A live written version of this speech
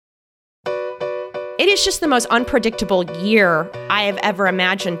It is just the most unpredictable year I have ever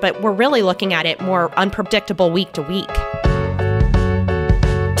imagined, but we're really looking at it more unpredictable week to week.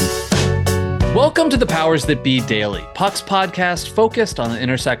 Welcome to the Powers That Be Daily, Puck's podcast focused on the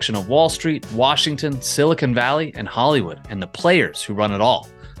intersection of Wall Street, Washington, Silicon Valley, and Hollywood, and the players who run it all.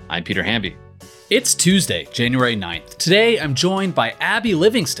 I'm Peter Hamby. It's Tuesday, January 9th. Today, I'm joined by Abby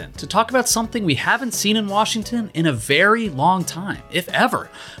Livingston to talk about something we haven't seen in Washington in a very long time, if ever.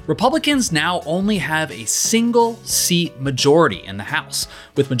 Republicans now only have a single-seat majority in the House,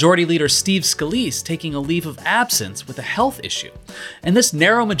 with Majority Leader Steve Scalise taking a leave of absence with a health issue. And this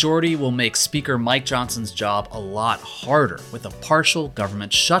narrow majority will make Speaker Mike Johnson's job a lot harder, with a partial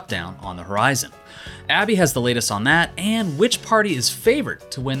government shutdown on the horizon. Abby has the latest on that and which party is favored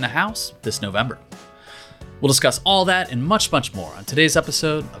to win the House this November. We'll discuss all that and much, much more on today's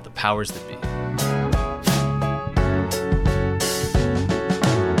episode of The Powers That Be.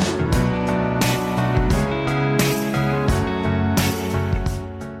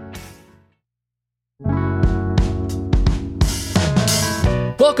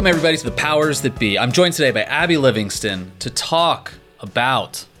 Welcome, everybody, to The Powers That Be. I'm joined today by Abby Livingston to talk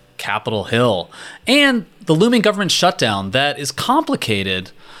about Capitol Hill and the looming government shutdown that is complicated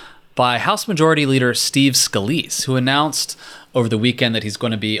by House Majority Leader Steve Scalise, who announced over the weekend that he's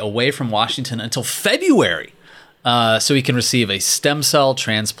going to be away from Washington until February so he can receive a stem cell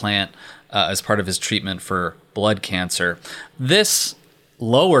transplant as part of his treatment for blood cancer. This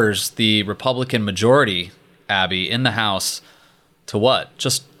lowers the Republican majority, Abby, in the House to what?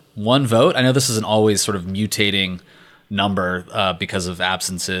 Just one vote? I know this is an always sort of mutating number because of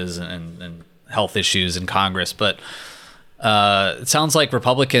absences and health issues in Congress, but it sounds like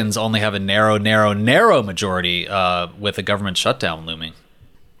Republicans only have a narrow majority with a government shutdown looming.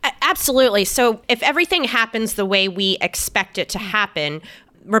 Absolutely. So if everything happens the way we expect it to happen,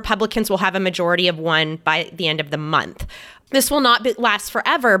 Republicans will have a majority of one by the end of the month. This will not last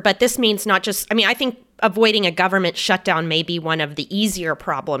forever, but this means not just, I think avoiding a government shutdown may be one of the easier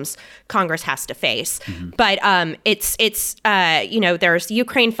problems Congress has to face. Mm-hmm. But there's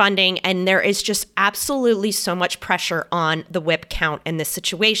Ukraine funding, and there is just absolutely so much pressure on the whip count in this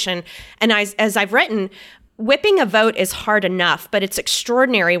situation. And as I've written, whipping a vote is hard enough, but it's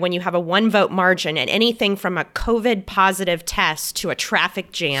extraordinary when you have a one-vote margin and anything from a COVID positive test to a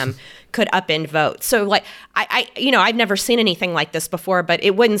traffic jam could upend votes. So I've never seen anything like this before, but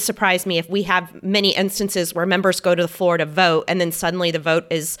it wouldn't surprise me if we have many instances where members go to the floor to vote and then suddenly the vote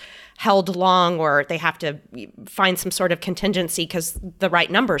is held long or they have to find some sort of contingency because the right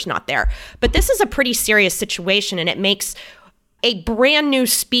number's not there. But this is a pretty serious situation, and it makes a brand new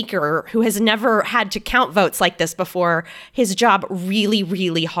speaker who has never had to count votes like this before, his job really,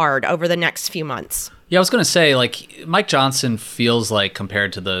 really hard over the next few months. Yeah, I was going to say, Mike Johnson feels like,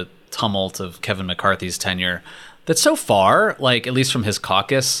 compared to the tumult of Kevin McCarthy's tenure, that so far, at least from his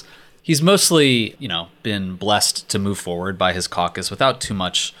caucus, he's mostly, been blessed to move forward by his caucus without too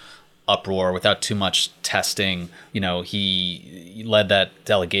much uproar, without too much testing. He led that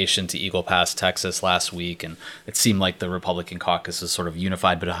delegation to Eagle Pass, Texas last week, and it seemed like the Republican caucus is sort of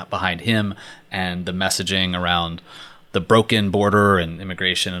unified behind him and the messaging around the broken border and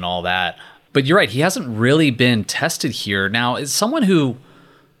immigration and all that. But you're right, he hasn't really been tested here. Now, as someone who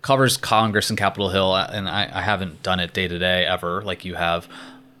covers Congress and Capitol Hill, and I haven't done it day to day ever like you have,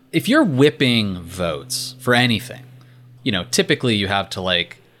 if you're whipping votes for anything, typically you have to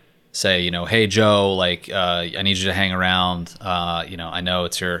say, hey, Joe, I need you to hang around. I know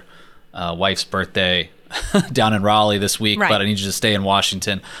it's your wife's birthday down in Raleigh this week, right, but I need you to stay in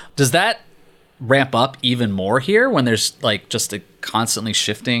Washington. Does that ramp up even more here when there's just a constantly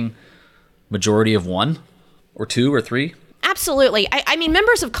shifting majority of one or two or three? Absolutely.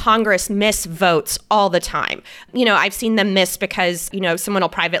 Members of Congress miss votes all the time. I've seen them miss because, someone will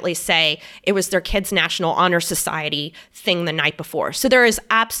privately say it was their kid's National Honor Society thing the night before. So there is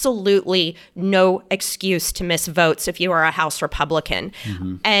absolutely no excuse to miss votes if you are a House Republican.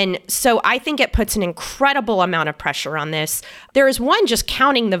 Mm-hmm. And so I think it puts an incredible amount of pressure on this. There is one, just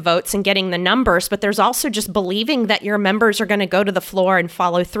counting the votes and getting the numbers, but there's also just believing that your members are going to go to the floor and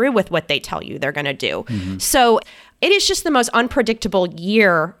follow through with what they tell you they're going to do. Mm-hmm. So it is just the most unpredictable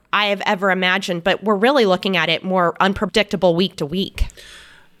year I have ever imagined, but we're really looking at it more unpredictable week to week.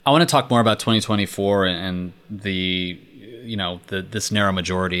 I want to talk more about 2024 and this narrow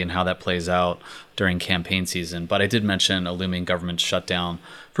majority and how that plays out during campaign season. But I did mention a looming government shutdown.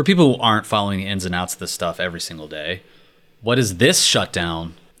 For people who aren't following the ins and outs of this stuff every single day, what is this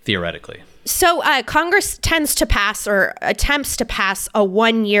shutdown theoretically? So Congress tends to pass or attempts to pass a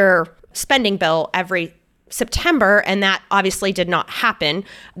one-year spending bill every September, and that obviously did not happen.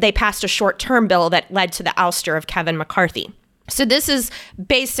 They passed a short-term bill that led to the ouster of Kevin McCarthy. So this is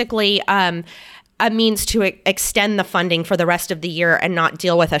basically a means to extend the funding for the rest of the year and not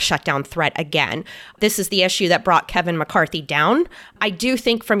deal with a shutdown threat again. This is the issue that brought Kevin McCarthy down. I do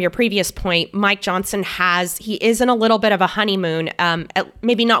think from your previous point, Mike Johnson he is in a little bit of a honeymoon,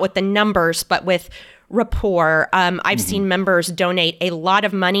 maybe not with the numbers, but with rapport. I've seen members donate a lot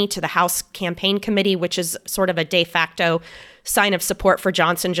of money to the House Campaign Committee, which is sort of a de facto sign of support for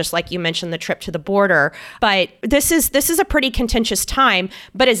Johnson, just like you mentioned the trip to the border. But this is a pretty contentious time.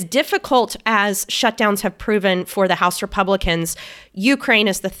 But as difficult as shutdowns have proven for the House Republicans, Ukraine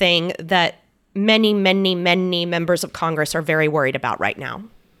is the thing that many, many, many members of Congress are very worried about right now.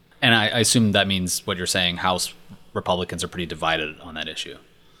 And I assume that means what you're saying, House Republicans are pretty divided on that issue.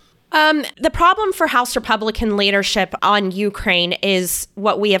 The problem for House Republican leadership on Ukraine is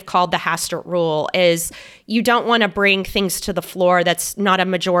what we have called the Hastert rule, is you don't want to bring things to the floor that's not a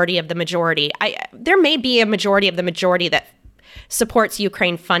majority of the majority. There may be a majority of the majority that supports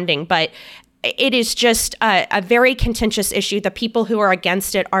Ukraine funding, but it is just a very contentious issue. The people who are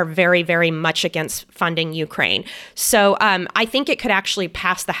against it are very, very much against funding Ukraine. So I think it could actually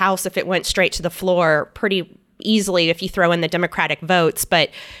pass the House if it went straight to the floor pretty easily if you throw in the Democratic votes,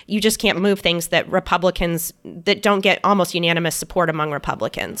 but you just can't move things that don't get almost unanimous support among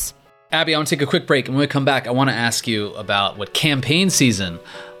Republicans. Abby, I want to take a quick break, and when we come back, I want to ask you about what campaign season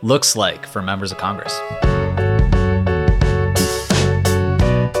looks like for members of Congress.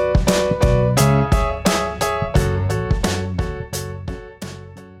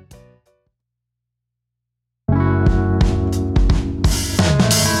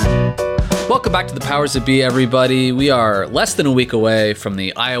 Welcome back to the Powers That Be, everybody. We are less than a week away from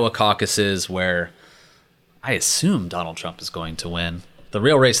the Iowa caucuses, where I assume Donald Trump is going to win. The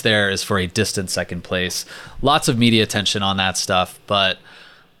real race there is for a distant second place. Lots of media attention on that stuff, but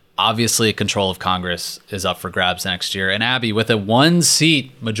obviously control of Congress is up for grabs next year. And Abby, with a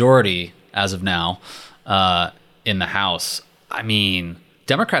 1-seat majority as of now in the House, I mean,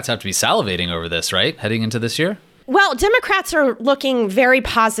 Democrats have to be salivating over this, right, heading into this year? Well, Democrats are looking very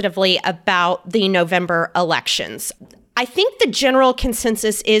positively about the November elections. I think the general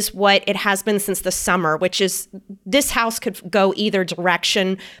consensus is what it has been since the summer, which is this House could go either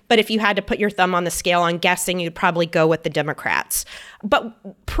direction. But if you had to put your thumb on the scale, I'm guessing you'd probably go with the Democrats.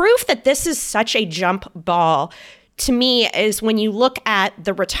 But proof that this is such a jump ball to me is when you look at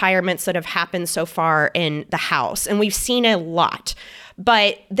the retirements that have happened so far in the House, and we've seen a lot.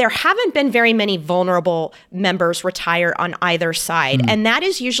 But there haven't been very many vulnerable members retire on either side. And that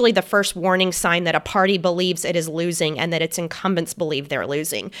is usually the first warning sign that a party believes it is losing and that its incumbents believe they're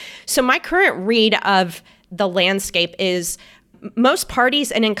losing. So my current read of the landscape is most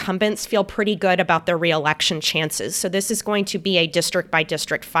parties and incumbents feel pretty good about their reelection chances. So this is going to be a district by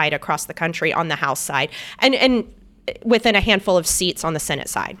district fight across the country on the House side and within a handful of seats on the Senate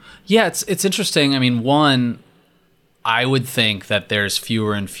side. Yeah, it's interesting. I mean, I would think that there's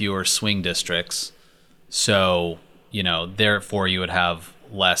fewer and fewer swing districts. So, therefore you would have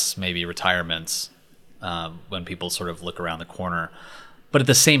less maybe retirements when people sort of look around the corner. But at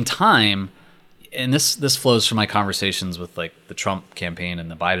the same time, and this flows from my conversations with like the Trump campaign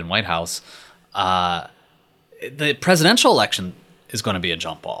and the Biden White House, the presidential election is going to be a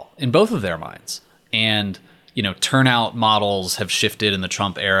jump ball in both of their minds. And, turnout models have shifted in the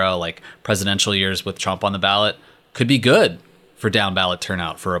Trump era, like presidential years with Trump on the ballot could be good for down ballot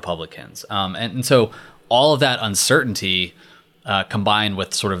turnout for Republicans. And so all of that uncertainty combined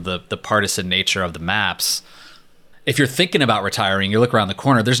with sort of the partisan nature of the maps, if you're thinking about retiring, you look around the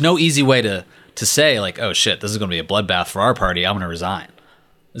corner, there's no easy way to say like, oh shit, this is going to be a bloodbath for our party, I'm going to resign.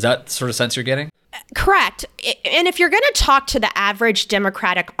 Is that sort of sense you're getting? Correct. And if you're going to talk to the average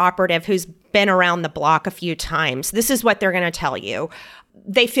Democratic operative who's been around the block a few times, this is what they're going to tell you.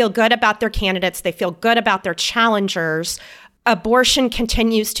 They feel good about their candidates. They feel good about their challengers. Abortion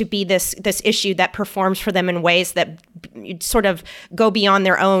continues to be this issue that performs for them in ways that sort of go beyond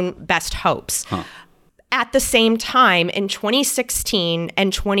their own best hopes. At the same time, in 2016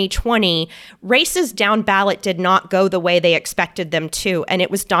 and 2020, races down ballot did not go the way they expected them to, and it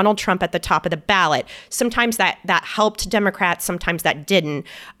was Donald Trump at the top of the ballot. Sometimes that helped Democrats, sometimes that didn't.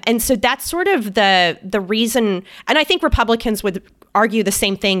 And so that's sort of the reason, and I think Republicans would argue the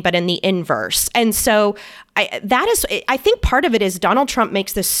same thing, but in the inverse. And so I think part of it is Donald Trump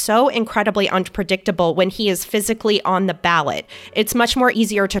makes this so incredibly unpredictable when he is physically on the ballot. It's much more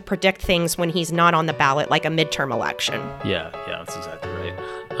easier to predict things when he's not on the ballot, like a midterm election. Yeah, that's exactly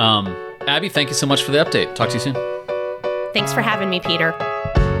right. Abby, thank you so much for the update. Talk to you soon. Thanks for having me, Peter.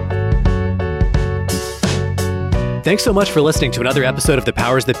 Thanks so much for listening to another episode of The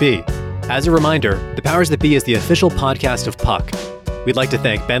Powers That Be. As a reminder, The Powers That Be is the official podcast of Puck. We'd like to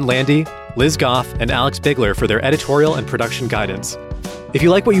thank Ben Landy, Liz Goff, and Alex Bigler for their editorial and production guidance. If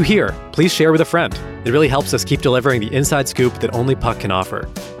you like what you hear, please share with a friend. It really helps us keep delivering the inside scoop that only Puck can offer.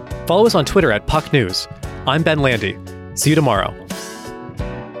 Follow us on Twitter at Puck News. I'm Ben Landy. See you tomorrow.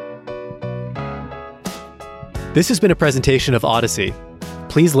 This has been a presentation of Odyssey.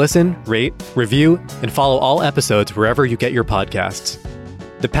 Please listen, rate, review, and follow all episodes wherever you get your podcasts.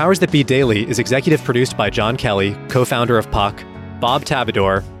 The Powers That Be Daily is executive produced by John Kelly, co-founder of Puck, Bob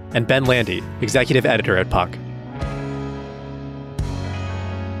Tabador, and Ben Landy, executive editor at Puck.